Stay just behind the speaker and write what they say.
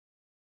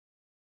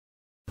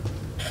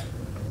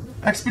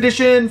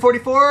Expedition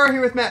 44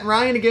 here with Matt and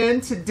Ryan again.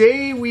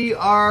 Today we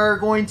are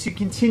going to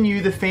continue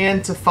the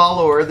fan to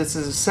follower. This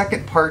is a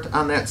second part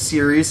on that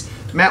series.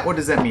 Matt, what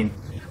does that mean?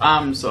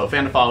 So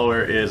fan to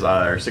follower is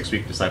our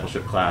 6-week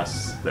discipleship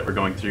class that we're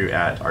going through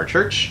at our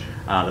church.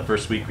 The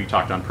first week we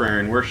talked on prayer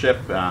and worship.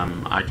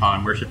 I taught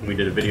on worship and we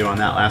did a video on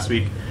that last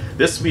week.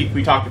 This week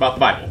we talked about the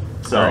Bible.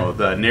 So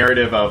the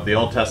narrative of the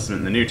Old Testament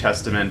and the New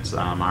Testament.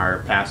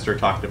 Our pastor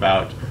talked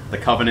about the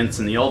covenants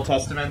in the Old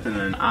Testament, and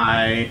then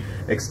I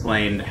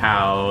explained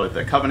how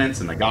the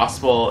covenants and the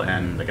gospel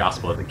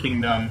of the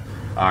kingdom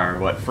are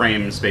what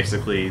frames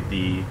basically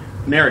the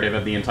narrative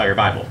of the entire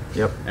Bible.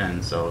 Yep.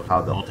 And so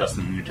how the Old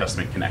Testament and New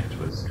Testament connect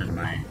was kind of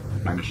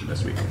my mission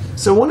this week.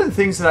 So one of the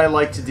things that I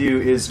like to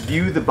do is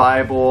view the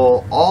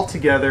Bible all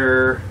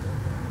together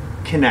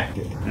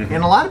connected. Mm-hmm.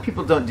 And a lot of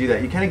people don't do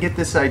that. You kind of get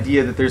this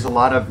idea that there's a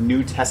lot of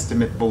New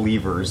Testament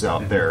believers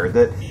out there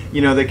that,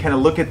 they kind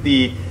of look at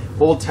the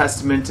Old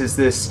Testament as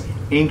this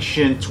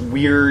ancient,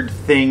 weird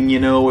thing,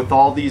 with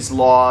all these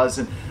laws.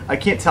 And I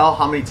can't tell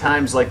how many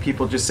times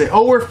people just say,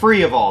 oh, we're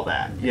free of all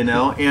that,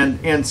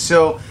 and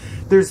so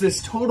there's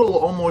this total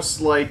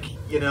almost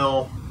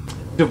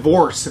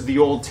divorce of the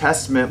Old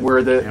Testament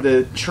where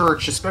the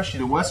church, especially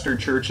the Western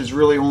church, is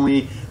really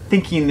only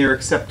thinking they're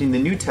accepting the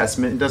New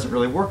Testament. It doesn't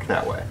really work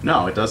that way.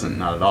 No, it doesn't,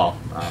 not at all.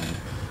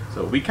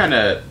 So we kind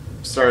of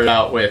started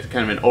out with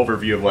kind of an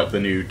overview of what the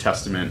New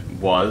Testament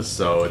was.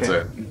 So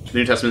the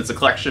New Testament is a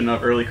collection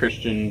of early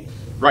Christian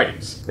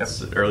writings. Yep.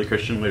 It's early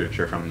Christian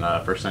literature from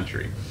the first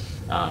century.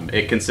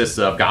 It consists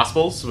of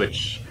Gospels,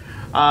 which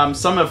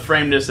some have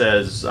framed this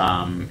as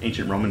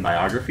ancient Roman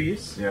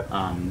biographies. Yep.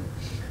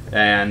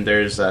 And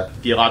there's a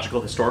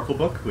theological historical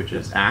book, which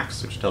is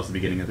Acts, which tells the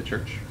beginning of the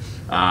church.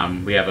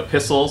 We have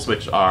epistles,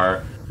 which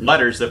are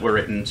letters that were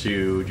written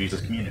to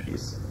Jesus'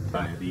 communities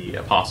by the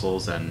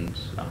apostles and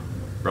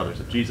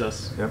brothers of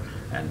Jesus. Yep.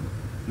 And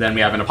then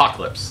we have an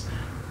apocalypse,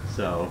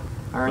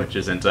 which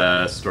isn't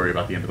a story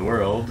about the end of the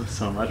world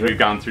so much. Yep. We've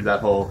gone through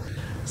that whole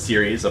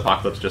series.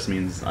 Apocalypse just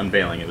means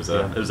unveiling. It was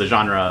a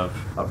genre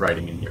of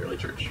writing in the early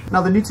church.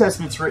 Now the New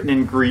Testament's written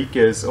in Greek,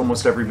 as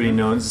almost everybody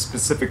knows, a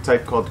specific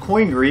type called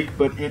Koine Greek,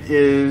 but it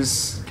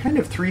is kind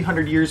of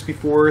 300 years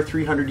before,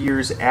 300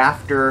 years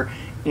after.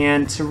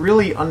 And to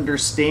really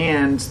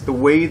understand the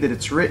way that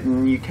it's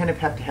written, you kind of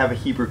have to have a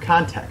Hebrew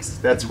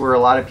context. That's where a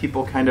lot of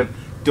people kind of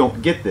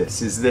don't get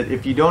this, is that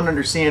if you don't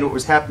understand what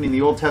was happening in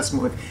the Old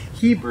Testament with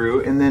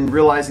Hebrew, and then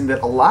realizing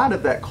that a lot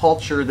of that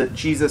culture that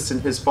Jesus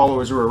and his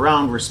followers were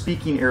around were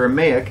speaking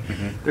Aramaic,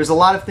 there's a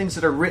lot of things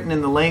that are written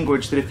in the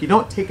language that if you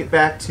don't take it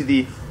back to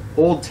the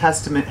Old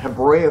Testament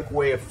Hebraic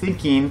way of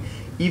thinking,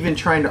 even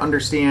trying to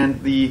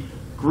understand the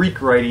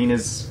Greek writing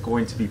is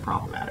going to be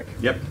problematic.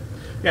 Yep.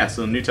 Yeah,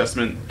 so the New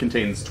Testament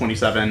contains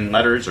 27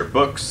 letters or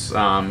books,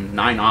 9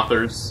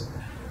 authors.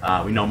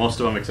 We know most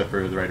of them except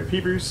for the writer of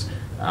Hebrews.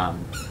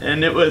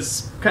 And it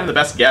was kind of the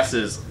best guess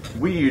is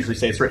we usually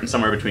say it's written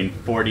somewhere between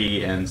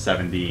 40 and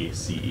 70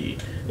 CE.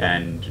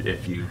 And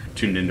if you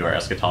tuned into our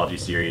eschatology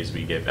series,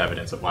 we give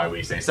evidence of why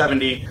we say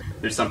 70.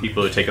 There's some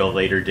people who take a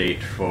later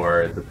date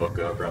for the book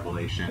of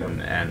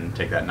Revelation and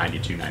take that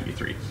 92,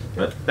 93.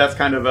 But that's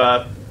kind of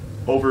a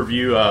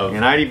overview of...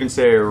 And I'd even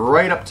say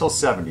right up till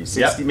 70,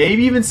 60,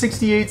 maybe even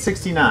 68,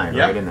 69,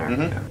 right in there.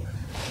 Mm-hmm. Yeah.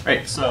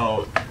 Right,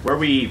 so when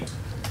we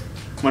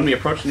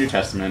approach the New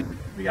Testament,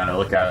 we got to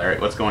look at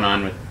what's going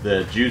on with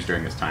the Jews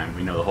during this time.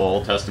 We know the whole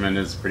Old Testament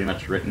is pretty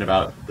much written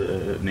about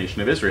the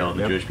nation of Israel and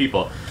the Jewish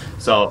people.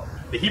 So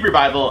the Hebrew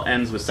Bible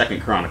ends with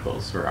 2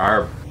 Chronicles, where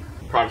our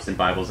Protestant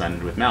Bibles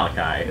ended with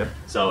Malachi. Yep.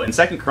 So in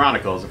 2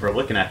 Chronicles, if we're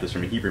looking at this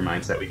from a Hebrew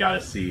mindset, we got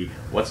to see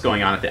what's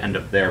going on at the end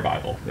of their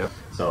Bible. Yep.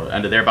 So the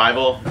end of their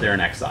Bible, they're in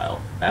exile.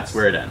 That's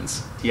where it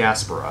ends.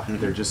 Diaspora.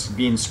 They're just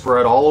being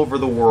spread all over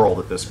the world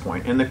at this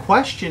point. And the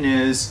question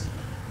is,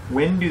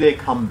 when do they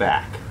come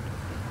back?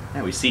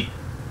 Yeah, we see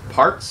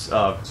parts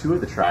of 2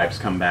 of the tribes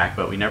come back,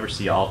 but we never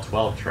see all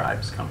 12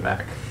 tribes come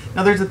back.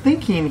 Now there's a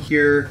thinking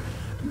here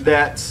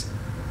that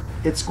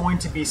it's going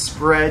to be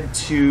spread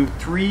to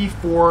 3,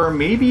 4,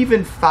 maybe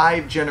even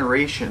 5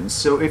 generations.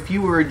 So if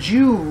you were a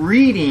Jew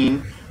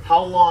reading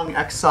how long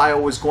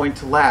exile was going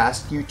to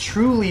last, you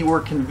truly were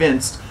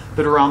convinced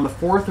that around the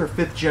 4th or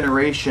 5th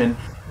generation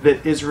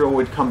that Israel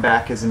would come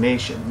back as a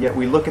nation. Yet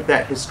we look at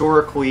that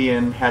historically,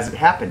 and has it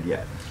happened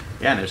yet?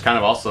 Yeah, and there's kind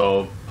of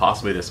also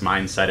possibly this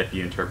mindset if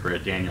you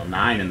interpret Daniel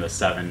 9 in the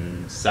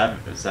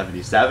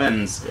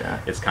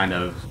 77s, it's kind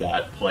of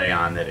that play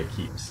on that it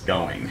keeps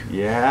going.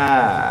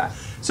 Yeah.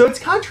 So it's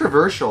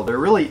controversial.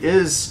 There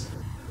is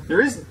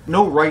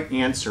no right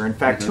answer. In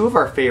fact, 2 of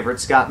our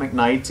favorites, Scott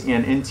McKnight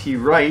and N.T.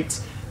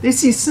 Wright, they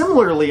see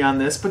similarly on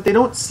this, but they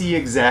don't see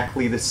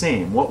exactly the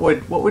same. What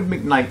would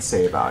McKnight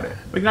say about it?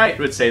 McKnight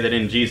would say that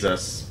in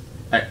Jesus,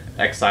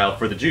 exile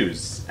for the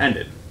Jews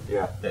ended.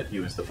 Yeah. That he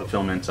was the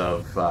fulfillment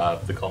of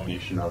the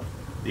culmination of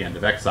the end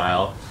of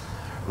exile.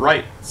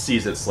 Wright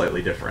sees it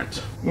slightly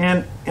different.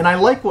 And I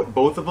like what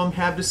both of them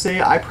have to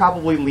say. I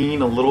probably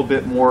lean a little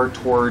bit more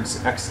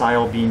towards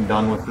exile being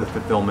done with the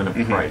fulfillment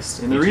of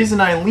Christ. And the reason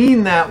I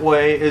lean that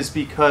way is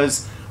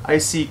because I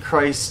see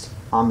Christ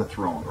on the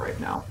throne right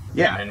now.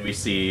 Yeah, and we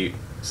see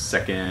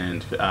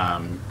Second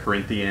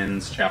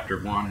Corinthians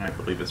chapter 1, I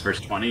believe it's verse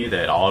 20,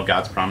 that all of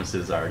God's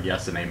promises are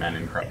yes and amen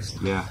in Christ.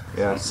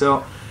 Yeah.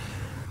 So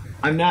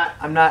I'm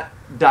not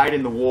dyed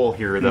in the wool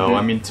here, though.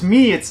 I mean, to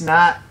me, it's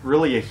not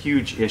really a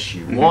huge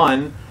issue.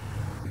 One,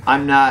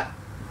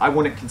 I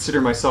wouldn't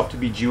consider myself to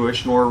be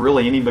Jewish, nor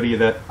really anybody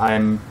that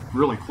I'm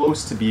really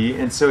close to be,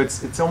 and so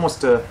it's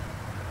almost a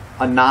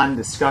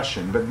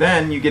non-discussion. But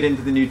then you get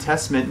into the New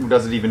Testament, and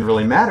does it even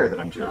really matter that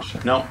I'm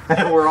Jewish? No.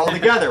 We're all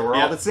together. We're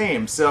Yeah. all the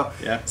same. So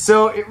Yeah.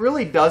 so it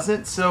really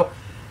doesn't. So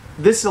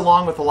this,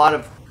 along with a lot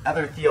of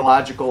other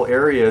theological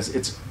areas,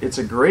 it's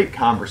a great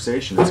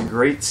conversation. It's a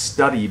great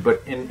study.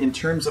 But in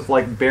terms of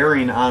like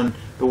bearing on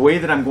the way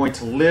that I'm going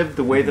to live,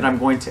 the way that I'm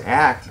going to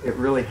act, it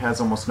really has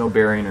almost no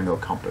bearing or no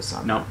compass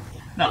on No.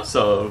 No,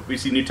 so we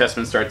see New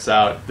Testament starts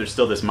out, there's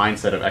still this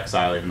mindset of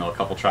exile, even though a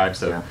couple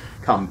tribes have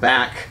come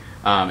back.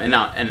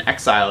 And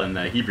exile in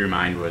the Hebrew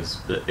mind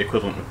was the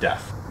equivalent of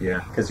death.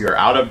 Yeah. Because you're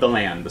out of the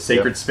land, the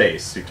sacred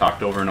space. We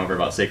talked over and over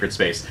about sacred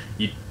space.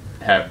 You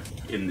have,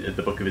 in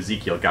the book of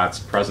Ezekiel, God's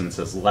presence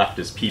has left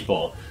his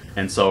people.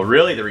 And so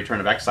really the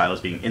return of exile is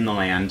being in the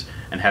land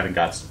and having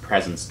God's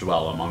presence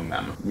dwell among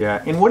them.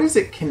 Yeah, and what is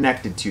it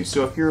connected to?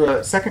 So if you're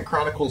a Second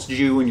Chronicles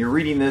Jew and you're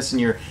reading this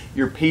and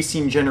you're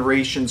pacing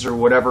generations or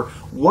whatever,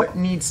 what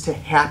needs to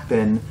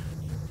happen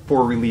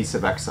for release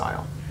of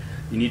exile?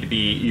 You need to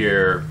be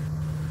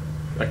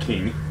a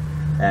king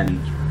and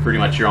pretty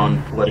much your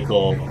own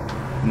political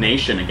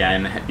nation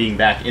again, being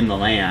back in the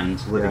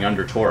land, living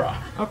under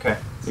Torah. Okay,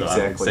 So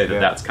exactly. I would say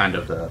that's kind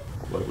of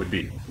what it would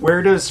be.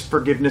 Where does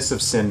forgiveness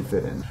of sin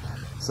fit in?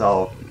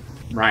 So,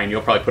 Ryan,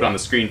 you'll probably put on the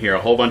screen here a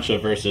whole bunch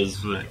of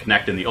verses that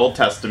connect in the Old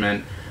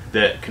Testament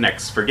that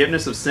connects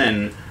forgiveness of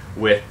sin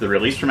with the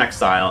release from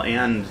exile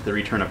and the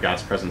return of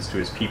God's presence to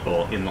his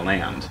people in the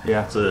land.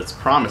 Yeah. So it's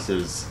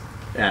promises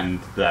and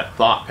that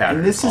thought pattern.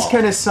 And this is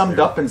kind of summed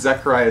up in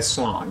Zechariah's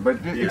song,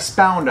 but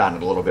expound on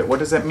it a little bit. What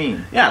does that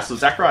mean? Yeah, so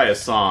Zechariah's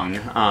song,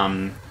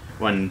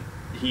 when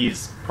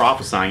he's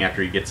prophesying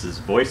after he gets his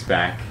voice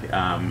back,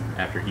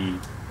 after he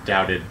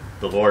doubted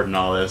the Lord and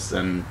all this,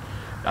 and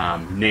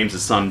names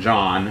his son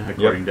John,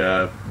 according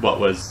to what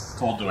was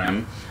told to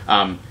him,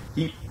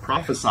 he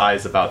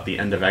prophesies about the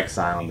end of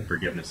exile and the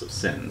forgiveness of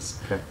sins.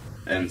 Okay.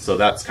 And so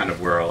that's kind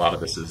of where a lot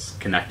of this is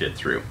connected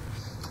through.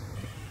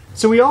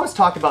 So we always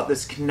talk about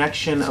this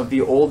connection of the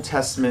Old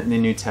Testament and the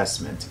New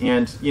Testament.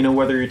 And,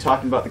 whether you're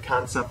talking about the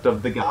concept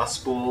of the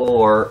gospel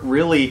or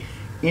really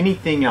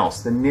anything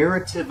else, the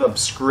narrative of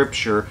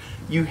Scripture,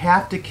 you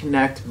have to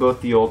connect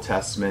both the Old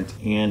Testament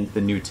and the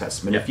New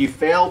Testament. Yeah. If you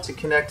fail to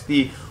connect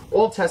the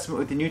Old Testament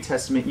with the New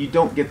Testament, you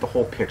don't get the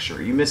whole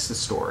picture. You miss the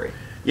story.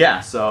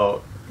 Yeah,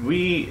 so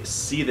we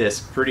see this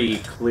pretty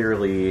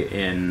clearly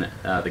in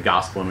the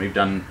gospel, and we've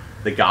done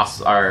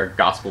our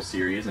gospel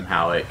series and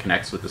how it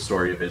connects with the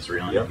story of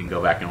Israel. And you can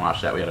go back and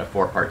watch that. We had a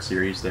 4-part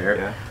series there.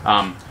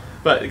 Yeah.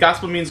 But the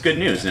gospel means good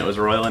news, and it was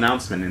a royal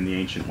announcement in the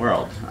ancient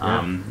world.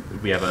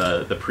 We have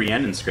the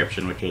Priene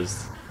inscription, which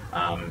was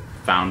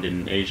found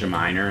in Asia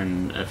Minor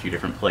and a few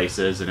different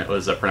places, and it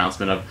was a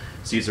pronouncement of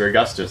Caesar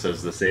Augustus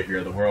as the savior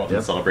of the world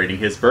and celebrating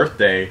his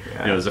birthday.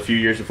 Yeah. And it was a few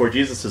years before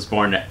Jesus was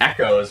born. It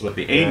echoes what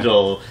the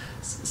angel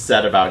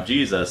said about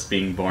Jesus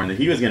being born, that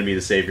he was going to be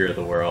the savior of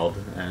the world,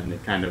 and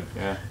it kind of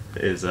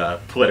is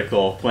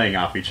political playing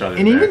off each other.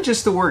 And there. even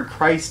just the word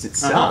Christ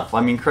itself.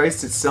 I mean,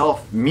 Christ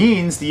itself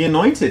means the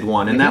anointed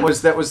one, and that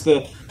was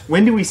the.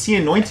 When do we see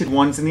anointed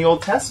ones in the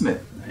Old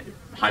Testament?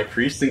 High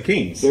priests and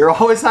kings. They're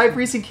always high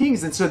priests and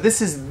kings, and so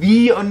this is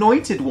the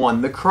anointed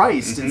one, the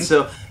Christ. And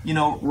so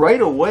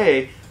right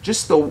away,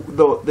 just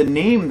the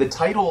name, the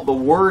title, the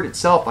word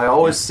itself. I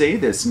always say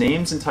this: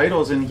 names and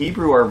titles in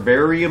Hebrew are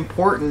very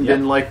important,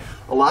 and like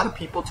a lot of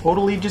people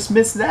totally just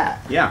miss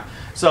that. Yeah.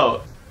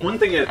 So one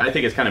thing that I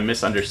think is kind of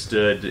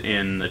misunderstood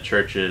in the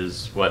church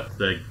is what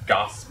the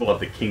gospel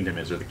of the kingdom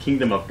is, or the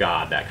kingdom of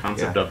God. That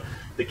concept of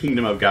the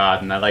kingdom of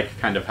God, and I like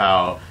kind of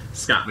how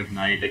Scott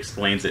McKnight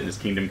explains it in his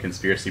Kingdom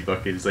Conspiracy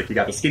book. He's like, you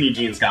got the skinny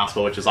jeans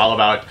gospel, which is all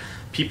about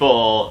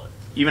people,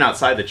 even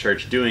outside the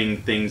church,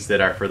 doing things that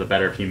are for the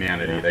better of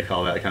humanity. They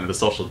call that kind of the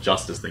social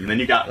justice thing. And then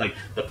you got like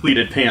the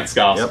pleated pants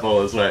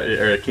gospel,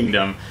 or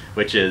kingdom,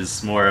 which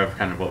is more of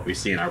kind of what we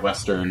see in our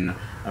Western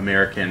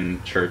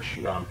American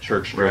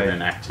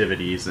church-driven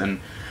activities.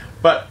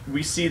 But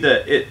we see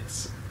that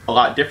it's a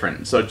lot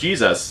different. So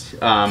Jesus,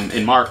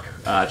 in Mark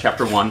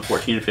chapter 1,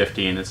 14 and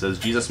 15, it says,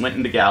 Jesus went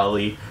into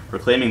Galilee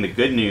proclaiming the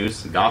good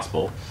news, the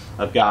gospel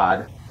of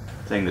God,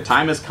 saying, the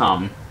time has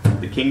come,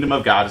 the kingdom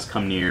of God has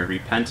come near,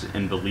 repent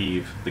and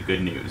believe the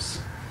good news.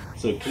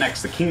 So it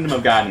connects the kingdom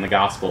of God and the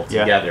gospel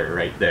together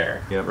right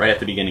there, right at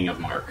the beginning of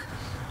Mark.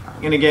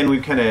 And again,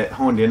 we've kind of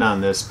honed in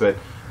on this, but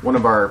one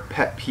of our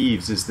pet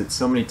peeves is that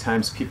so many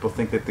times people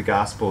think that the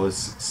gospel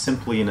is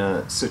simply in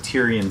a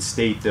soterian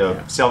state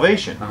of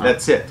salvation.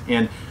 That's it.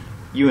 And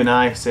you and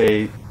I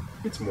say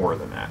It's more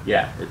than that.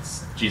 Yeah,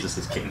 it's Jesus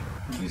is king.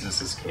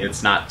 Jesus is king.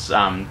 It's not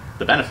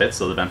the benefits,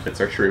 so the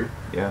benefits are true.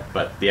 Yeah.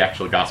 But the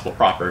actual gospel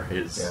proper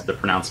is Yeah. the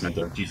pronouncement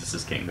of Jesus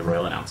is king, the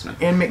royal announcement.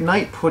 And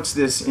McKnight puts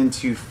this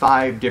into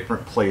 5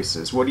 different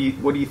places. What do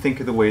you think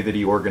of the way that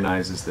he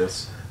organizes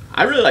this?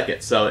 I really like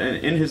it. So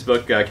in his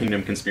book,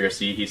 Kingdom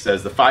Conspiracy, he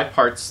says the 5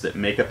 parts that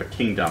make up a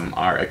kingdom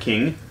are a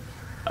king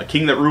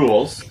that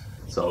rules,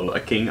 so a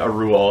king, a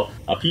rule,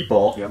 a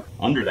people Yep.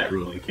 under that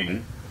ruling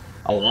king,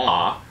 a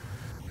law,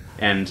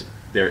 and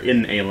they're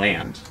in a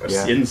land,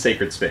 Yeah. in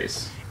sacred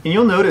space. And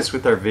you'll notice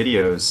with our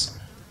videos,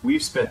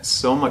 we've spent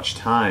so much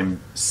time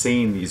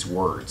saying these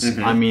words.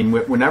 Mm-hmm. I mean,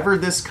 whenever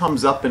this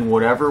comes up in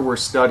whatever we're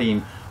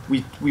studying,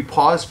 we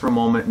pause for a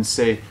moment and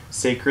say,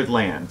 sacred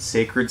land,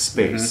 sacred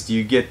space. Mm-hmm. Do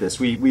you get this?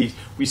 We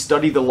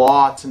study the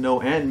law to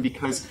no end,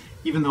 because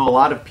even though a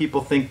lot of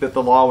people think that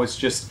the law was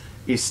just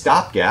a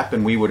stopgap,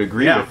 and we would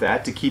agree Yeah. with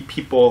that, to keep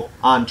people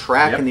on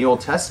track Yep. in the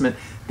Old Testament,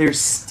 there's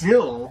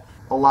still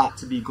a lot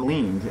to be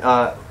gleaned.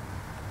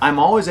 I'm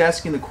always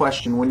asking the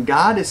question, when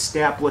God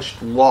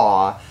established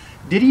law,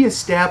 did he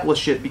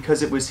establish it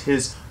because it was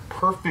his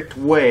perfect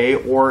way,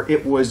 or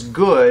it was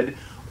good,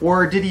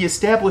 or did he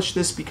establish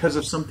this because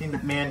of something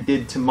that man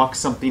did to muck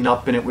something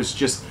up, and it was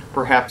just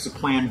perhaps a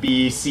plan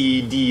B,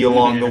 C, D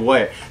along the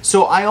way?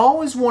 So I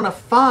always want to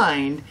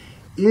find,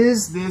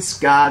 is this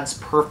God's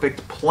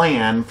perfect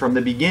plan from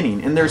the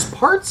beginning? And there's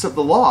parts of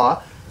the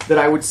law that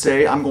I would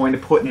say I'm going to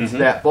put into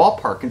that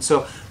ballpark. And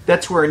so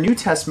that's where a New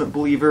Testament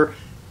believer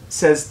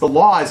says the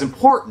law is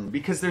important,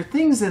 because there are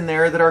things in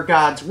there that are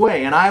God's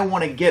way, and I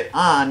want to get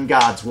on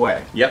God's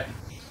way. Yep.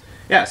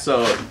 Yeah,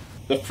 so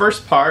the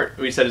first part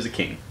we said is a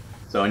king.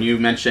 So, and you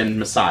mentioned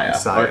Messiah,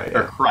 Messiah,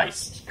 or yeah.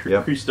 Christ.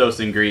 Yep.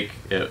 Christos in Greek,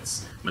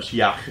 it's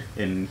Mashiach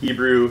in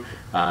Hebrew,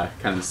 kind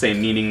of the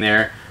same meaning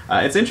there.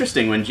 It's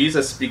interesting, when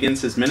Jesus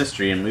begins his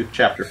ministry in Luke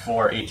chapter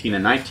 4, 18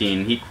 and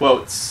 19, he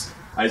quotes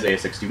Isaiah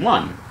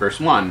 61, verse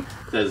 1.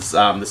 It says,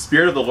 the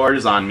Spirit of the Lord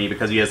is on me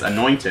because he has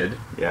anointed.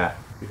 Yeah.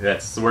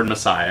 That's the word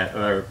Messiah,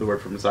 or the word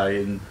for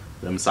Messiah, and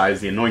the Messiah is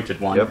the anointed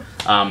one.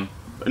 Yep.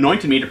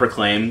 Anointed me to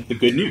proclaim the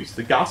good news,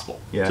 the gospel,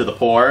 Yeah. to the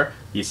poor.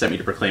 He sent me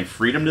to proclaim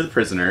freedom to the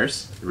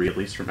prisoners,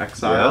 release from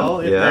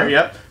exile, Yeah.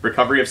 Yep.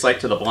 Recovery of sight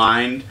to the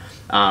blind,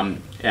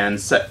 and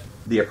set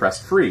the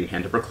oppressed free,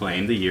 and to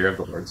proclaim the year of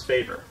the Lord's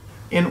favor.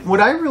 And what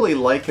I really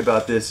like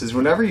about this is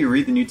whenever you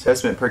read the New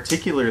Testament,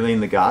 particularly in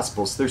the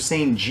Gospels, they're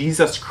saying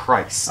Jesus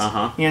Christ.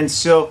 Uh-huh. And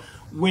so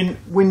when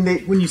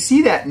you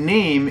see that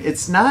name,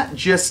 it's not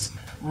just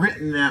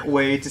written that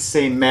way to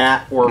say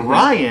Matt or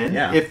Ryan.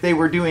 Yeah. If they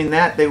were doing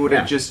that, they would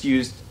have Yeah. just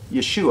used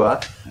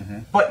Yeshua.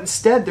 But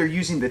instead, they're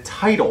using the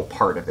title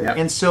part of it. Yep.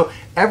 And so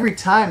every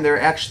time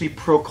they're actually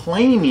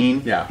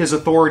proclaiming Yeah. his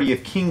authority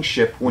of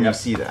kingship when you Yep.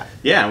 see that.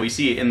 Yeah, we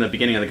see in the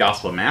beginning of the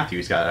Gospel of Matthew,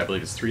 he's got, I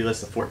believe it's 3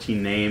 lists of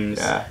 14 names.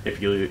 Yeah.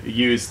 If you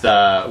use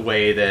the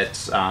way that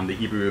the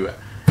Hebrew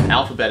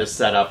alphabet is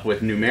set up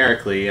with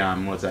numerically,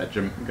 what's that,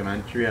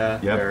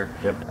 gematria? Yep,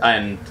 yep.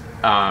 And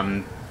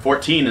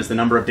 14 is the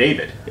number of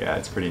David. Yeah,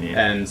 it's pretty neat.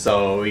 And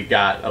so we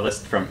got a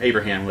list from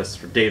Abraham, a list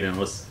from David, and a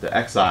list to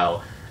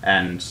exile.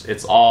 And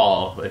it's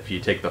all, if you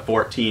take the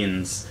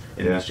 14s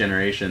in Yeah. these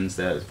generations,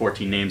 the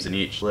 14 names in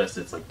each list,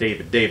 it's like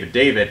David, David,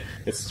 David.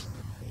 It's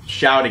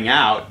shouting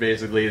out,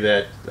 basically,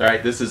 that, all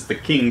right, this is the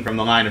king from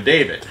the line of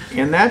David.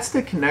 And that's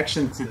the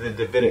connection to the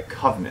Davidic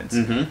covenant.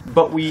 Mm-hmm.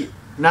 But we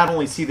not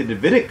only see the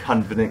Davidic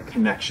covenant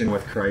connection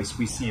with Christ,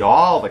 we see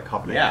all the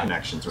covenant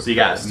connections with So you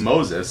got Christ.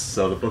 Moses,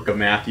 so the book of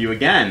Matthew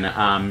again.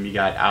 You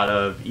got out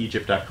of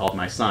Egypt I called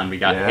my son. We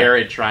got Yeah.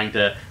 Herod trying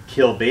to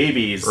kill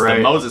babies, Right.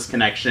 the Moses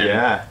connection.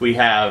 Yeah. We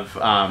have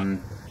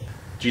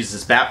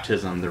Jesus'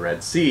 baptism, the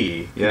Red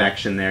Sea Yeah.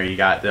 connection there. You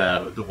got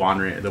the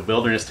wandering, the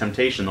wilderness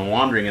temptation, the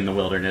wandering in the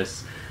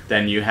wilderness.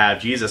 Then you have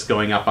Jesus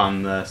going up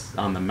on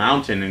the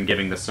mountain and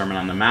giving the Sermon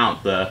on the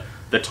Mount, the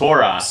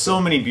Torah.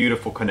 So many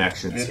beautiful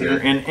connections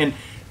Mm-hmm. here. And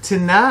to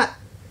not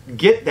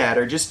get that,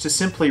 or just to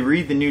simply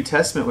read the New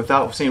Testament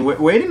without saying,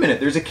 wait a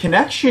minute, there's a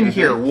connection Mm-hmm.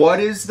 here. What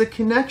is the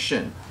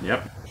connection?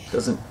 Yep.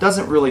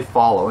 Doesn't really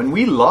follow. And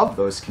we love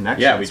those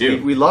connections. Yeah, we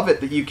do. We love it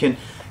that you can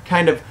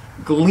kind of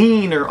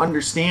glean or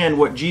understand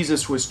what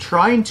Jesus was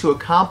trying to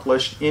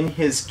accomplish in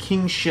his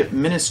kingship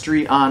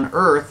ministry on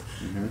earth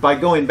by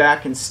going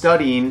back and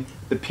studying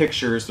the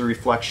pictures, the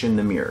reflection,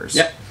 the mirrors.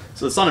 Yep.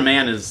 So the Son of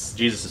Man is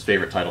Jesus'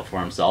 favorite title for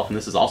himself, and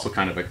this is also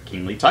kind of a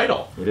kingly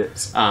title. It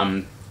is.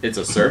 It's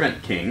a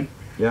servant king.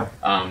 Yeah.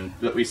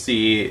 That we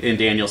see in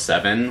Daniel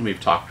 7. We've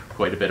talked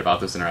quite a bit about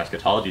this in our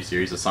eschatology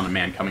series. The Son of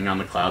Man coming on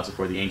the clouds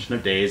before the Ancient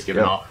of Days,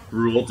 given Yeah. all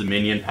rule,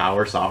 dominion,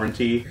 power,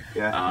 sovereignty.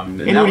 Yeah. And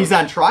And when he's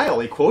on trial,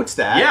 he quotes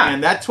that. Yeah.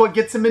 And that's what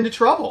gets him into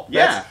trouble.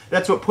 Yeah.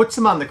 That's what puts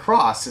him on the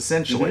cross,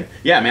 essentially.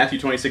 Yeah, Matthew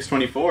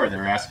 26:24.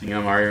 They're asking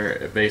him,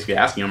 basically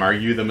asking him, "Are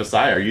you the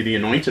Messiah? Are you the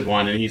Anointed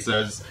One?" And he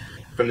says,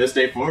 "From this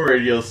day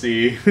forward, you'll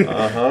see."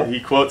 Uh-huh.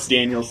 He quotes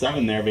Daniel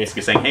 7 there,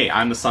 basically saying, "Hey,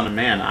 I'm the Son of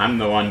Man. I'm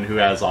the one who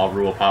has all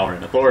rule, power,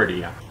 and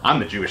authority. I'm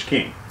the Jewish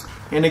king."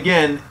 And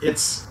again,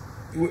 it's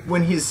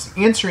when he's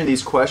answering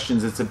these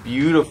questions, it's a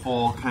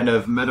beautiful kind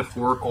of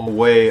metaphorical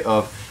way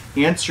of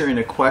answering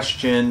a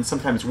question,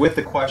 sometimes with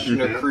a question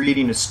or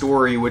creating a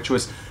story, which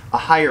was a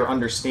higher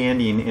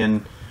understanding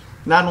in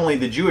not only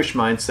the Jewish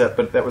mindset,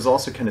 but that was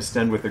also kind of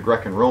stemmed with the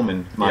Greek and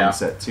Roman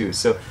mindset too.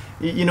 So,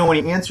 you know,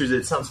 when he answers it,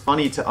 it sounds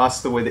funny to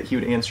us the way that he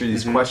would answer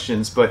these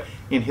questions, but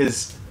in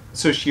his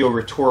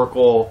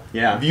socio-rhetorical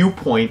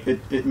viewpoint,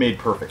 it made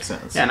perfect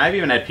sense. Yeah, and I've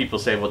even had people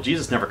say, well,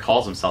 Jesus never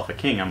calls himself a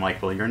king. I'm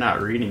like, well, you're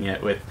not reading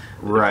it with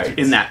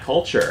in that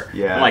culture.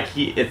 Yeah. I'm like,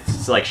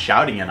 it's like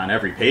shouting it on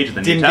every page of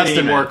the Didn't New Testament.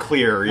 get any more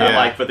clear, yeah.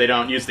 Like, but they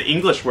don't use the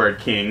English word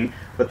king,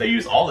 but they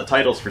use all the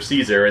titles for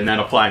Caesar and then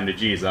apply them to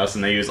Jesus,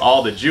 and they use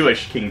all the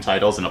Jewish king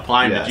titles and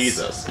apply them to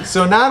Jesus.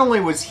 So not only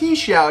was he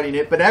shouting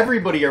it, but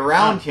everybody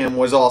around him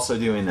was also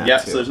doing that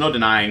too. So there's no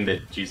denying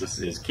that Jesus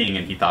is king,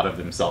 and he thought of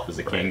himself as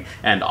a king,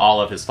 and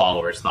all of his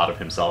followers thought of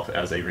himself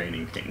as a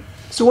reigning king.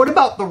 So what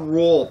about the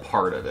role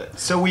part of it?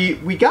 So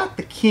we got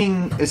the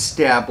king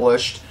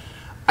established.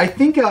 I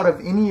think out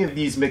of any of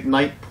these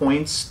McKnight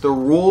points, the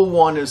rule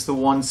one is the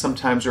one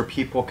sometimes where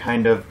people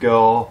kind of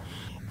go,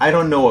 I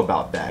don't know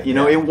about that. You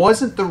know, it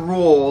wasn't the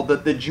rule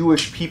that the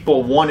Jewish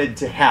people wanted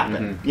to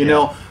happen. You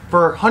know,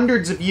 for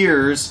hundreds of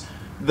years,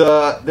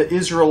 the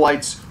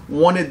Israelites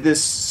wanted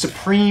this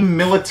supreme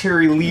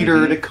military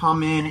leader to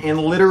come in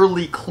and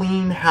literally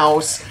clean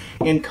house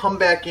and come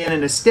back in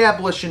and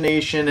establish a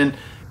nation. And,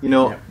 you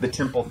know, the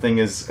temple thing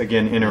is,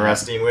 again,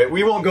 interesting.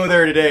 We won't go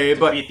there today,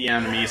 but beat the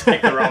enemies,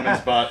 kick the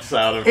Romans' butts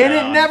out of and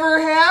town. it never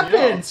happened.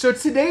 Yeah. So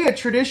today, a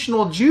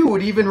traditional Jew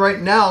would even right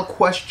now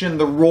question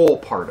the role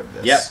part of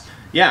this.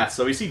 Yeah,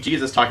 so we see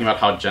Jesus talking about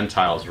how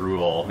Gentiles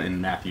rule in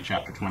Matthew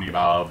chapter 20,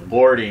 about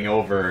lording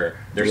over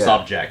their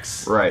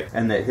subjects. Right.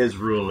 And that his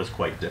rule is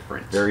quite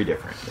different. Very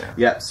different,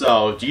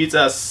 So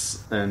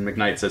Jesus, and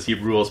McKnight says, he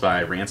rules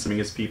by ransoming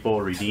his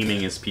people,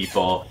 redeeming his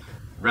people,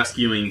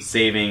 rescuing,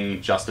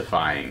 saving,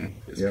 justifying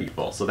his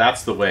people. So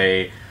that's the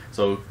way.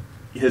 So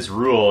his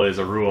rule is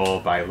a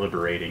rule by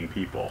liberating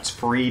people. It's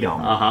freedom.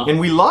 And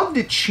we love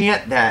to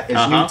chant that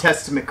as New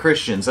Testament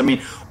Christians. I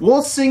mean,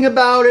 we'll sing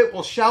about it,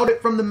 we'll shout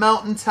it from the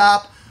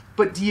mountaintop,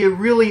 but do you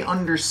really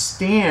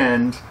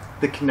understand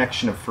the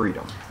connection of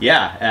freedom?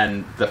 Yeah,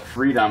 and the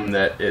freedom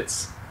that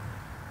it's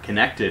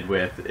connected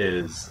with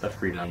is a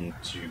freedom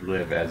to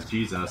live as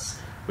Jesus,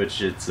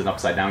 which it's an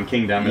upside-down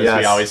kingdom, as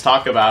we always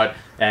talk about,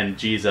 and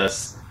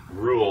Jesus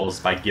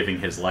rules by giving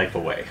his life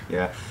away.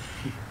 Yeah.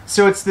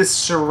 So it's this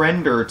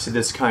surrender to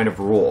this kind of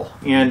rule.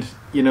 And,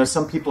 you know,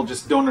 some people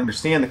just don't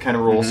understand the kind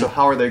of rule, so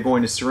how are they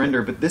going to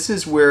surrender? But this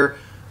is where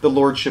the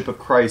Lordship of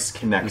Christ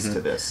connects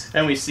to this.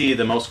 And we see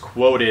the most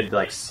quoted,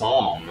 like,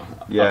 psalm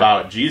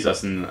about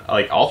Jesus, and,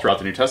 like, all throughout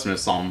the New Testament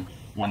is Psalm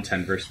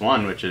 110, verse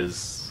 1, which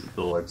is,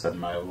 the Lord said,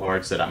 my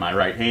Lord sit at my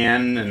right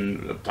hand,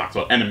 and it talks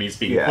about enemies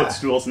being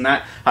footstools and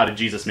that. How did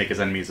Jesus make his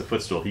enemies a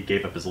footstool? He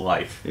gave up his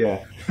life.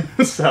 Yeah.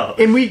 So,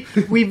 and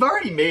we've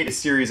already made a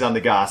series on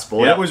the gospel.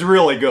 And it was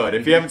really good.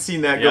 If you haven't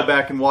seen that, go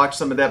back and watch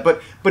some of that.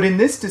 But in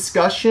this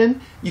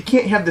discussion, you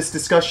can't have this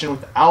discussion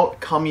without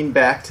coming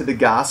back to the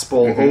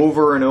gospel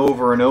over and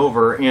over and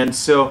over. And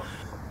so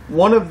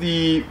one of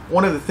the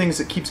things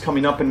that keeps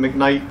coming up, and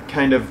McKnight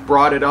kind of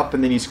brought it up,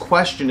 and then he's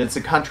questioned. It's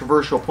a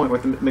controversial point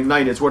with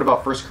McKnight. Is what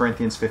about 1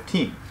 Corinthians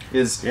 15?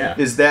 Is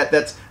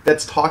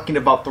that's talking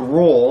about the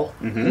role?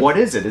 What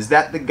is it? Is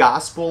that the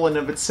gospel in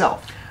of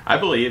itself? I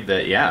believe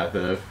that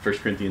the 1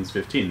 Corinthians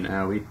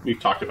 15. We've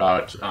talked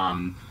about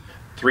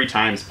 3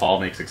 times Paul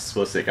makes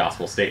explicit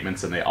gospel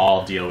statements, and they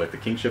all deal with the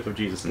kingship of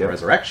Jesus and the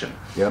resurrection.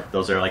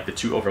 Those are like the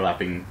 2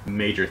 overlapping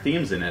major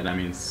themes in it. I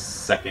mean,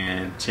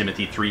 2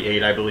 Timothy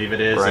 3:8, I believe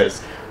it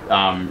is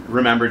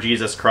remember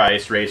Jesus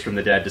Christ, raised from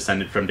the dead,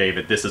 descended from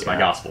David. This is my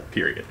gospel,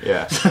 period.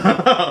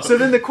 So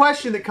then the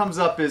question that comes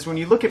up is, when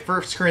you look at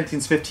 1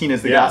 Corinthians 15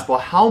 as the gospel,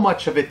 how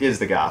much of it is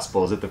the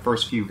gospel? Is it the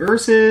first few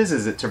verses?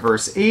 Is it to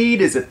verse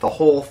 8? Is it the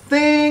whole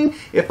thing?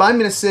 If I'm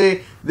going to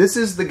say, this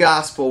is the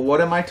gospel,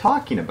 what am I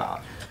talking about?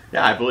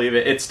 Yeah, I believe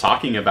it's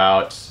talking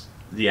about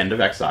the end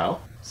of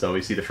exile. So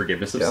we see the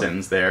forgiveness of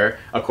sins there,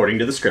 according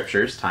to the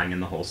scriptures, tying in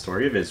the whole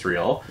story of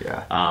Israel,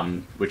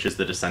 which is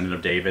the descendant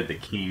of David, the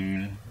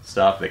king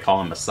stuff. They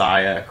call him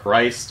Messiah,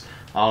 Christ,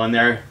 all in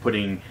there,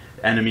 putting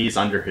enemies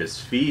under his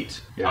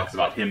feet. Talks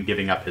about him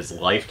giving up his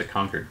life to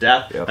conquer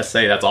death. I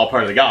say that's all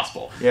part of the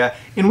gospel.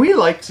 And we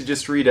like to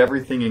just read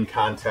everything in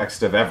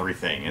context of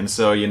everything. And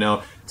so, you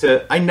know,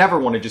 I never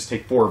want to just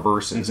take 4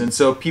 verses. And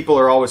so people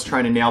are always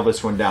trying to nail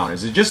this one down.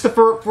 Is it just the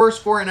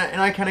first 4?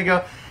 And I kind of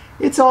go,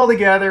 it's all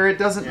together. It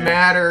doesn't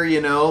matter,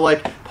 you know.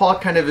 Like, Paul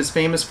kind of is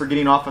famous for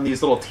getting off on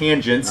these little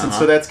tangents, and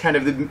so that's kind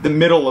of the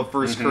middle of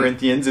 1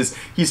 Corinthians, is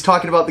he's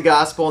talking about the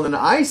gospel, and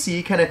then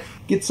IC kind of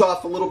gets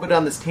off a little bit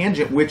on this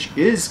tangent, which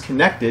is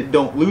connected.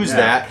 Don't lose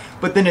that.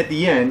 But then at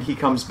the end, he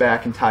comes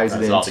back and ties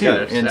it in too.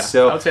 And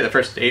so I would say the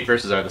first 8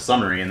 verses are the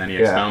summary, and then he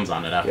expounds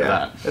on it after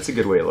that. That's a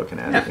good way of looking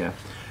at it.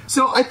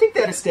 So I think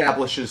that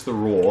establishes the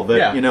rule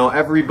that you know,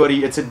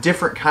 everybody. It's a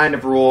different kind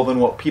of rule than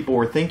what people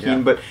were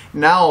thinking, but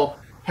now,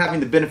 having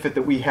the benefit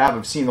that we have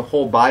of seeing the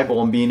whole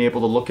Bible and being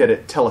able to look at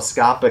it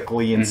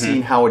telescopically and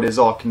seeing how it is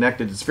all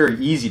connected, it's very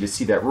easy to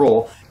see that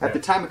rule. At the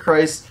time of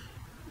Christ,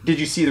 did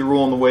you see the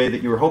rule in the way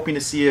that you were hoping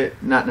to see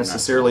it? Not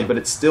necessarily, but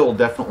it's still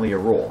definitely a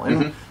rule.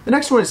 And the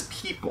next one is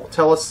people.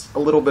 Tell us a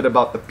little bit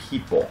about the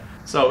people.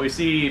 So we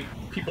see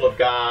people of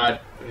God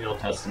in the Old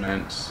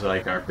Testament,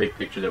 like our big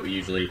picture that we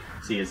usually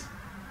see is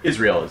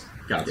Israel as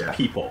God's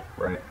people.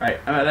 Right.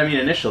 I mean,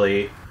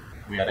 initially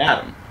we had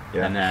Adam,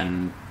 and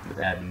then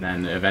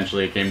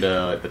eventually it came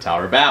to the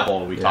Tower of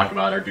Babel. We talk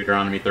about our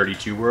Deuteronomy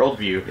 32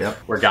 worldview,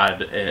 where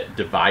God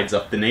divides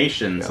up the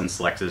nations and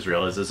selects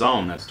Israel as his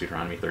own. That's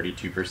Deuteronomy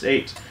 32 verse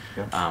 8.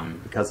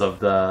 Because of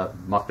the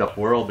mucked up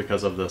world,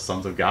 because of the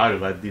sons of God who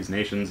led these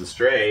nations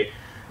astray,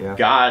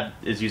 God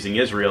is using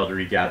Israel to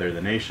regather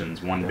the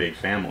nations, one big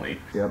family.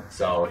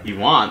 So he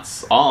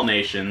wants all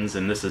nations,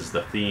 and this is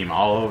the theme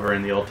all over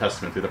in the Old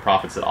Testament through the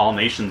prophets, that all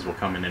nations will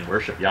come in and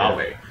worship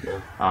Yahweh.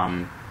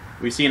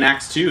 We see in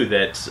Acts 2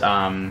 that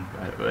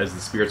as the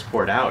Spirit's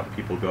poured out,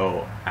 people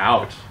go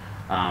out.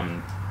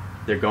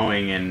 They're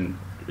going, and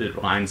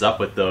it lines up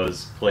with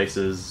those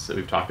places that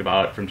we've talked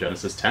about from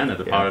Genesis 10 at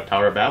the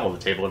Tower of Babel, the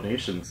Table of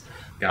Nations.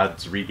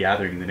 God's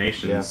regathering the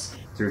nations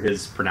through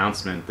his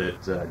pronouncement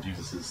that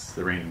Jesus is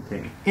the reigning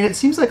king. And it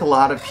seems like a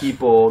lot of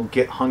people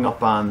get hung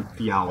up on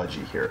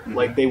theology here.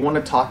 Like they want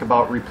to talk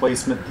about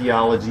replacement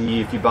theology,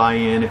 if you buy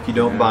in, if you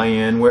don't buy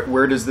in,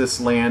 where does this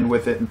land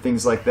with it, and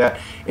things like that.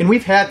 And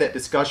we've had that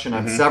discussion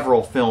on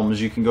several films.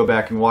 You can go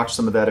back and watch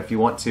some of that if you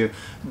want to.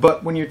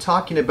 But when you're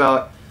talking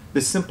about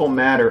the simple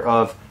matter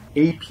of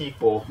a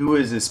people, who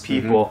is this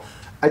people,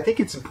 I think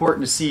it's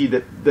important to see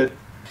that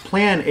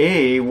plan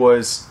A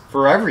was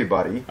for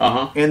everybody,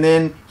 and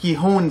then he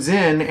hones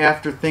in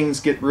after things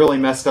get really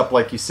messed up,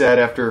 like you said,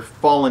 after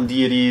fallen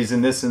deities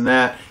and this and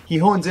that. He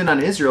hones in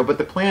on Israel, but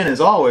the plan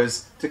is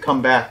always to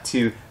come back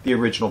to the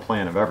original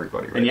plan of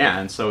everybody. Right?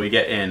 And so we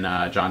get in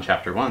John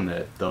chapter 1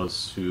 that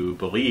those who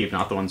believe,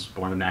 not the ones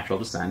born of natural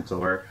descent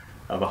or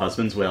of a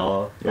husband's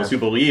will, those who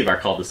believe are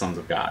called the sons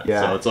of God.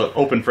 So it's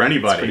open for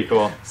anybody. That's pretty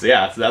cool. So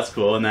so that's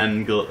cool. And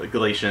then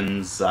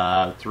Galatians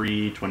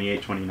 3,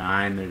 28,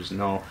 29, there's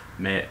no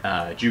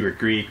Jew or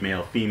Greek,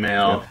 male,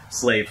 female,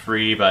 slave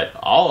free, but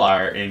all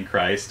are in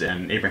Christ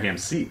and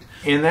Abraham's seed.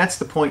 And that's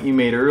the point you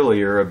made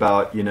earlier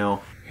about,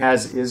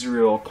 has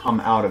Israel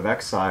come out of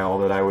exile?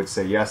 That I would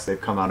say, yes,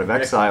 they've come out of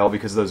exile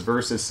because those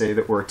verses say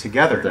that we're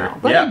together now.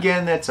 But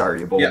again, that's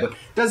arguable. But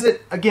does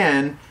it,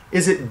 again,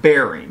 is it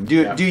bearing?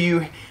 Do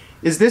you...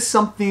 Is this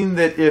something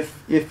that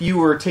if you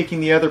were taking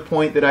the other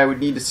point that I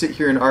would need to sit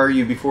here and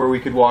argue before we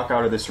could walk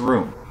out of this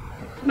room?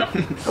 No.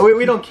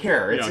 We don't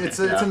care. It's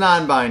a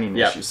non-binding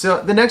issue.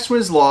 So the next one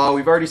is law.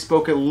 We've already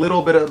spoken a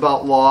little bit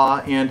about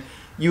law, and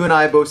you and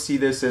I both see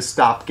this as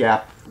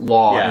stopgap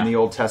law in the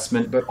Old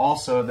Testament, but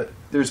also that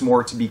there's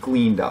more to be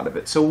gleaned out of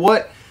it.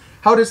 So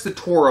how does the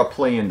Torah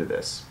play into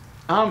this?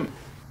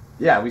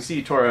 We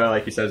see Torah,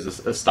 like you said,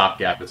 as a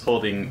stopgap. It's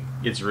holding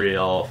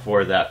Israel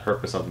for that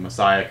purpose of the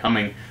Messiah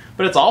coming.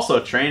 But it's also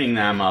training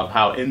them of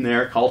how in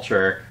their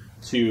culture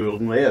to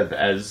live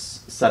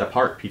as set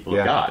apart people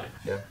of God.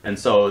 And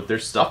so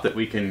there's stuff that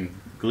we can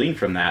glean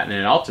from that.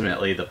 And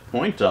ultimately the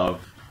point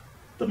of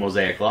the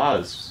Mosaic Law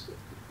is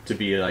to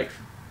be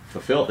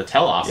fulfilled. The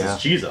telos is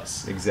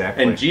Jesus.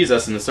 Exactly. And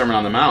Jesus in the Sermon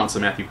on the Mount, so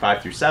Matthew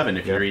 5 through 7,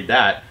 if you read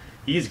that,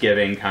 he's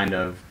giving kind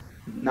of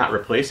not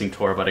replacing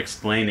Torah, but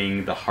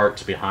explaining the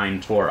heart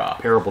behind Torah.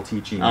 Parable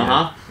teaching.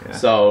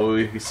 So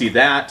we see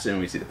that, and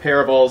we see the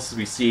parables.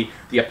 We see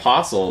the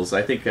apostles.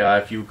 I think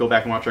if you go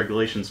back and watch our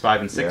Galatians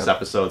 5 and 6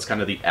 episodes,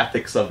 kind of the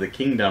ethics of the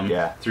kingdom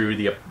through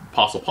the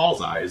Apostle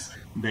Paul's eyes,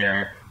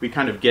 there we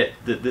kind of get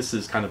that this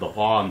is kind of the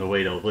law and the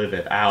way to live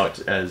it out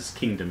as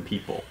kingdom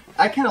people.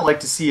 I kind of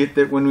like to see it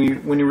that when we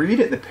read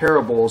it in the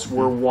parables,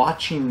 we're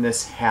watching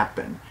this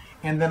happen.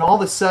 And then all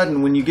of a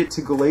sudden, when you get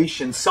to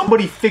Galatians,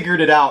 somebody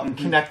figured it out and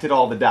connected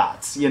all the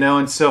dots,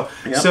 And so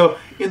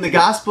in the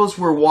Gospels,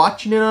 we're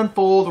watching it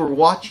unfold. We're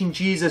watching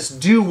Jesus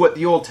do what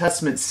the Old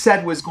Testament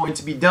said was going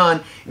to be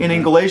done. And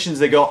in Galatians,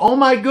 they go, "Oh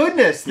my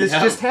goodness, this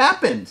just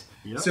happened."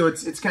 So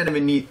it's kind of a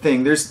neat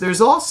thing.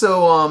 There's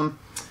also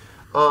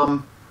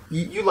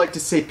you like to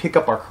say, pick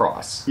up our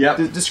cross.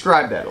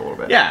 Describe that a little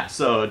bit.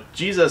 So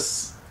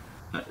Jesus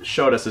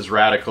showed us his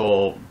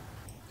radical,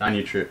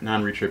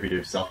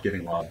 non-retributive,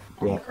 self-giving love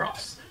on the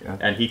cross.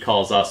 And he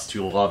calls us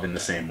to love in the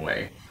same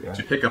way.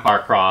 To pick up our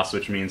cross,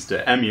 which means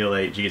to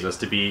emulate Jesus,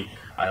 to be,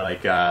 I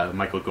like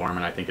Michael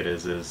Gorman, I think it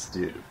is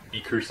to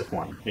be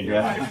cruciform in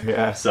your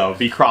life. So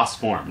be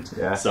cross-formed.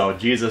 So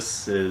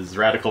Jesus is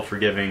radical,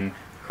 forgiving,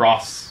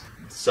 cross,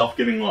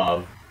 self-giving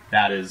love.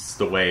 That is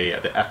the way,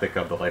 the ethic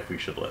of the life we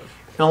should live.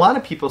 And a lot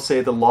of people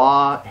say the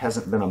law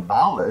hasn't been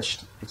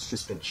abolished, it's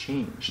just been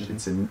changed.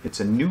 It's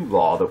a new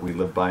law that we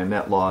live by, and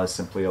that law is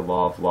simply a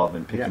law of love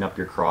and picking up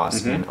your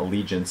cross and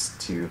allegiance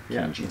to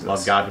King Jesus.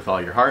 Love God with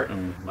all your heart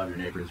and love your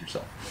neighbor as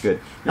yourself. Good.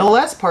 Now the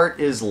last part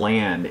is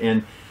land,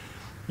 and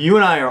you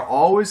and I are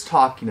always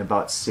talking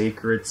about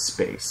sacred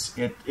space.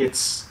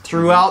 It's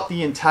throughout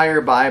the entire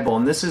Bible,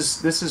 and this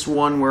is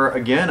one where,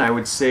 again, I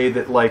would say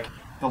that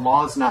the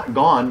law is not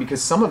gone,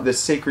 because some of this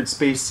sacred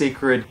space,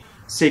 sacred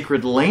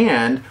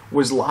land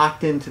was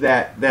locked into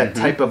that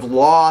type of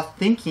law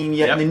thinking,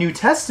 yet in the New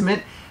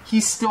Testament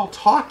he's still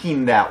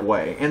talking that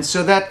way. And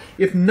so that,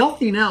 if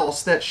nothing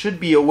else, that should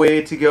be a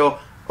way to go,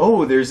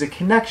 oh, there's a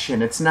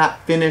connection. It's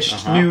not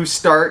finished, new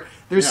start.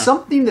 There's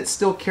something that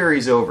still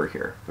carries over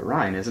here. But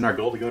Ryan, isn't our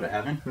goal to go to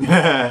heaven?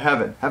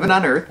 Heaven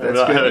on earth. That's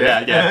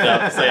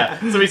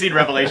good. So we see in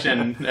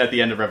Revelation, at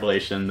the end of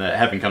Revelation, that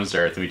heaven comes to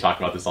earth, and we talk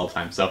about this all the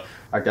time. So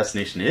our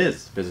destination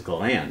is physical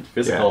land,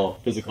 physical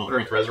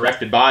earth,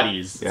 resurrected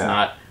bodies. It's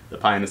not the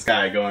pie in the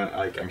sky going,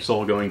 like our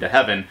soul going to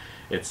heaven.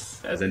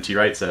 It's, as N.T.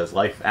 Wright says,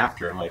 life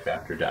after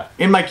death.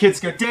 And my kids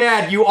go,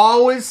 Dad, you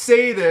always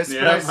say this,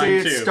 but I say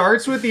it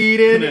starts with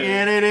Eden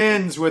and it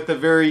ends with a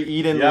very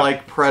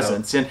Eden-like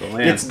presence. So,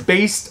 and it's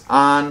based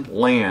on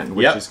land,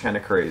 which is kind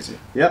of crazy.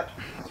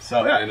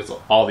 So, and it's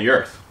all the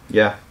earth.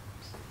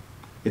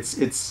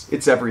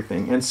 It's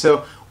everything. And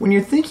so when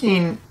you're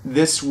thinking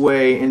this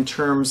way in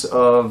terms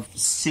of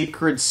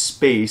sacred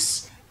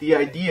space, the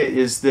idea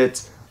is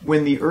that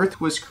when the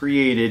earth was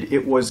created,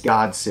 it was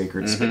God's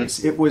sacred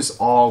space. It was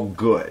all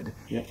good.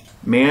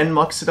 Man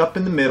mucks it up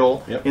in the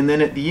middle, and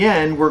then at the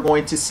end, we're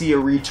going to see a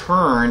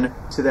return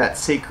to that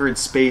sacred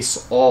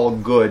space, all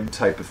good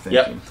type of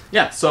thinking.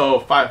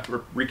 So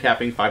we're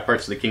recapping 5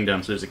 parts of the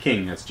kingdom. So there's a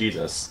king, that's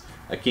Jesus.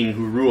 A king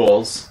who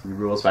rules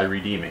by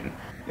redeeming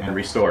and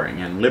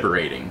restoring and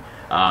liberating.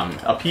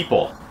 A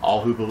people,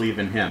 all who believe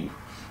in him.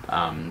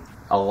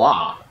 A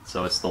law,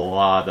 so it's the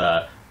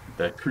law,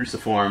 the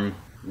cruciform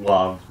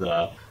love,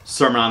 the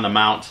Sermon on the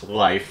Mount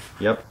life.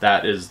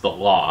 That is the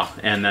law.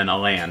 And then a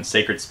land,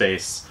 sacred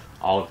space,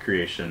 all of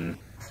creation.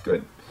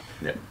 Good.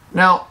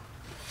 Now,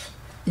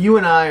 you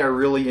and I are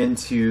really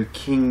into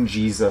King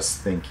Jesus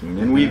thinking,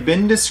 and we've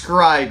been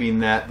describing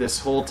that this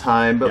whole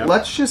time, but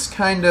let's just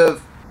kind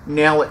of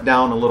nail it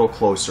down a little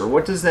closer.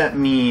 What does that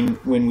mean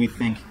when we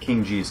think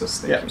King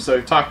Jesus thinking? So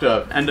we've talked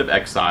about end of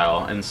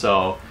exile, and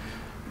so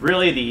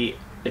really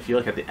if you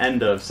look at the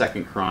end of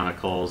 2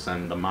 Chronicles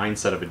and the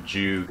mindset of a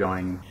Jew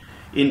going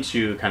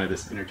into kind of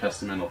this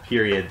intertestamental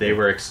period, they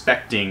were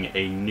expecting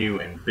a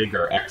new and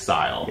bigger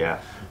exile.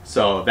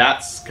 So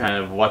that's kind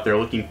of what they're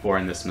looking for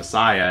in this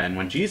Messiah. And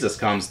when Jesus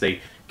comes,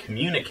 they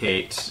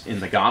communicate in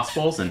the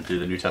Gospels and through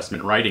the New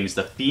Testament writings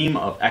the theme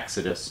of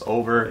Exodus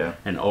over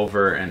and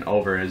over and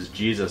over as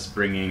Jesus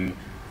bringing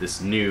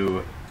this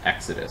new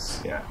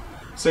Exodus.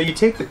 So you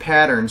take the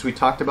patterns, we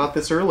talked about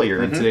this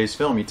earlier in today's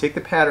film, you take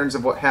the patterns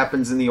of what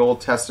happens in the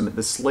Old Testament,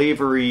 the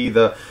slavery,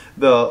 the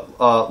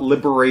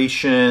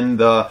liberation,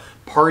 the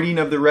parting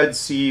of the Red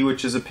Sea,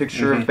 which is a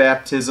picture of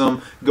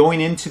baptism, going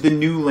into the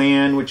new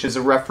land, which is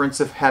a reference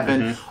of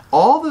heaven.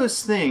 All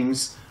those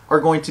things are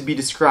going to be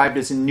described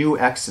as a new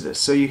Exodus.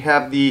 So you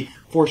have the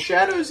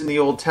foreshadows in the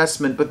Old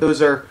Testament, but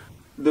those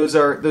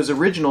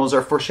originals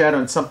are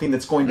foreshadowing something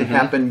that's going to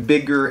happen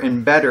bigger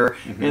and better,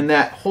 and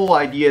that whole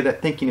idea,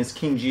 that thinking, is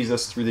King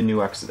Jesus through the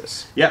new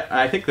Exodus.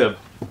 I think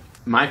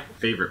my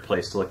favorite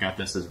place to look at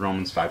this is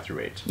Romans 5 through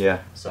 8.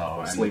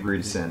 So slavery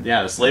to sin.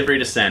 The slavery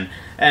to sin.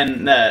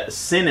 And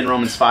sin in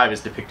Romans 5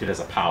 is depicted as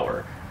a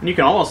power. And you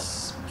can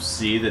almost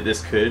see that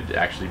this could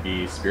actually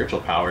be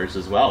spiritual powers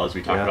as well, as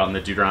we talked about in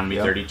the Deuteronomy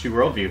 32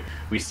 worldview.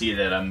 We see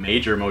that a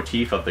major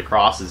motif of the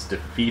cross is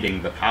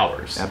defeating the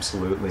powers.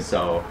 Absolutely.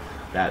 So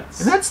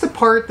that's the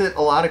part that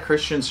a lot of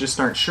Christians just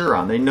aren't sure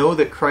on. They know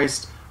that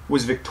Christ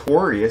was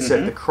victorious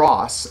at the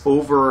cross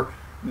over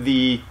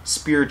the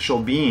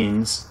spiritual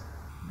beings,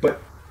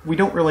 but we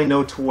don't really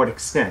know to what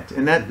extent.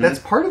 And that's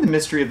part of the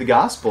mystery of the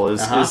gospel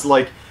is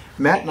like,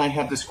 Matt and I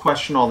have this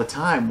question all the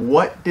time.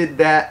 What did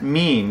that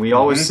mean? We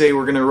always say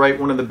we're going to write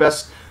one of the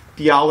best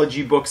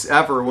theology books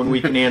ever when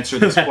we can answer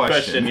this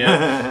question.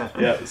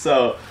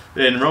 So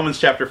in Romans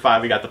chapter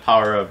 5, we got the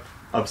power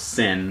of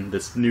sin,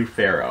 this new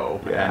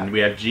Pharaoh. And we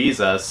have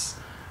Jesus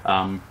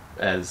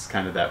as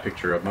kind of that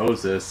picture of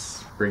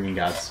Moses bringing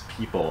God's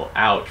people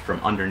out from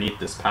underneath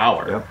this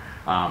power.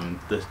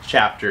 The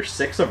chapter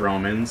 6 of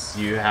Romans,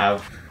 you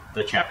have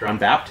the chapter on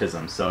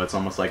baptism, so it's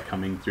almost like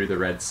coming through the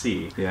Red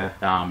Sea.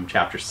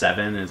 Chapter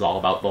 7 is all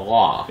about the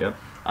law.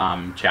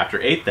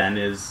 Chapter 8 then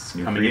is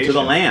new coming creation. Into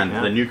the land,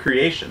 the new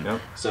creation.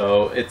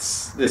 So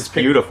it's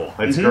beautiful.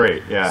 It's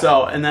great.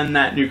 So, and then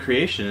that new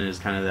creation is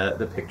kind of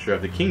the picture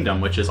of the kingdom,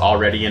 which is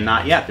already and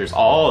not yet. There's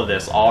all of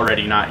this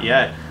already not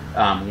yet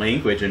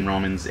language in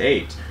Romans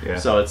 8.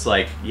 So it's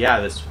like,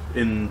 this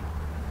in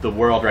the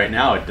world right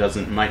now,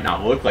 it might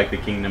not look like the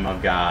kingdom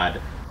of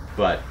God,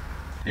 but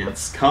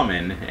it's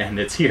coming and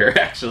it's here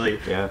actually.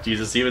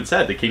 Jesus even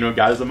said the kingdom of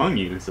God is among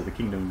you. So the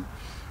kingdom,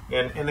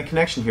 and the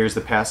connection here is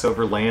the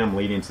Passover lamb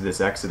leading to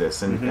this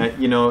Exodus.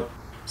 And you know,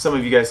 some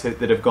of you guys that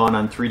have gone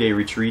on 3-day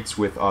retreats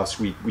with us,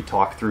 we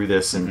talk through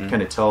this and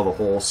kind of tell the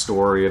whole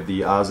story of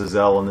the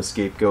Azazel and the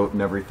scapegoat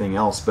and everything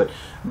else. But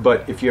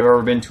if you've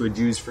ever been to a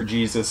Jews for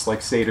Jesus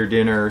like Seder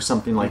dinner or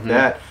something like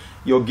that,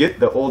 you'll get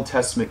the Old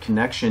Testament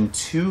connection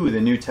to the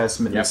New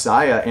Testament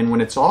Messiah, and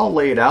when it's all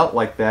laid out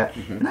like that,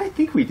 and I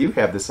think we do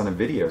have this on a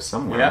video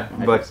somewhere.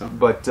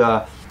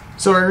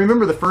 So I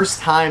remember the first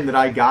time that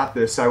I got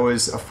this, I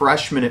was a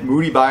freshman at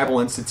Moody Bible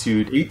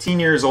Institute, 18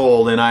 years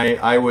old, and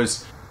I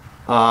was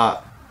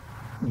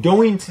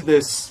going to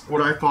this,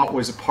 what I thought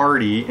was a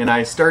party, and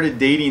I started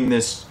dating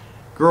this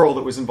girl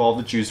that was involved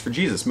with Jews for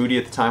Jesus. Moody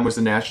at the time was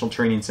the National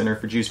Training Center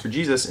for Jews for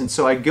Jesus, and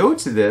so I go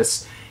to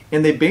this,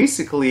 and they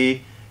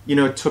basically, you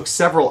know, took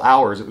several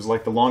hours. It was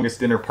like the longest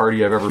dinner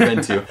party I've ever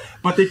been to.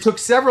 But they took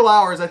several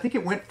hours. I think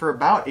it went for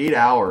about 8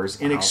 hours,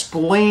 and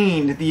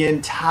explained the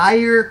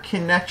entire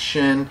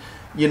connection,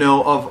 you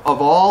know,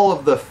 of all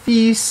of the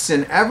feasts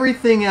and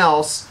everything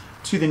else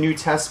to the New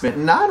Testament.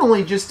 Not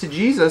only just to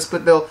Jesus,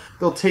 but they'll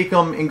take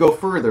them and go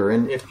further.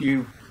 And if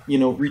you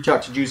know, reach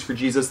out to Jews for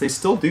Jesus, they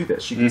still do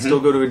this. You can still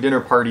go to a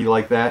dinner party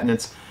like that, and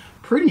it's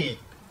pretty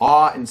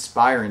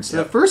awe-inspiring. So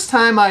the first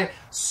time I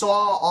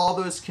saw all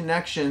those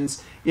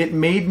connections, it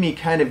made me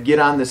kind of get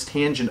on this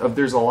tangent of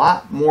there's a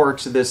lot more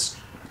to this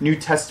New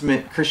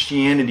Testament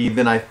Christianity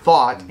than I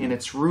thought, and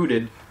it's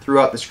rooted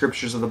throughout the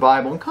scriptures of the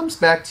Bible and comes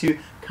back to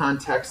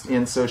context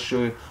and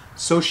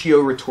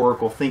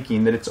socio-rhetorical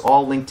thinking, that it's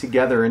all linked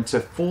together. And to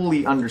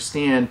fully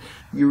understand,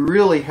 you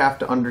really have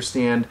to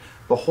understand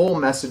the whole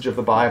message of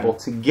the Bible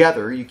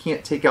together. You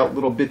can't take out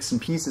little bits and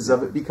pieces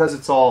of it because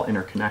it's all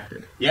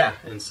interconnected. Yeah,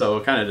 and so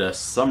kind of to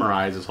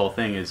summarize this whole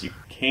thing is you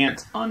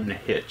can't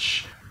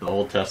unhitch the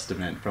Old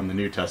Testament from the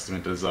New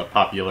Testament, as a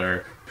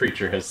popular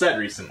preacher has said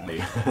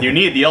recently. You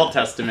need the Old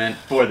Testament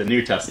for the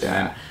New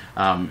Testament.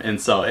 Yeah.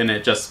 And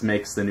it just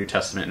makes the New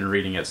Testament and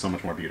reading it so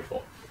much more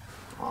beautiful.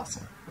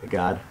 Awesome. May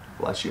God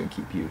bless you and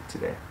keep you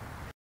today.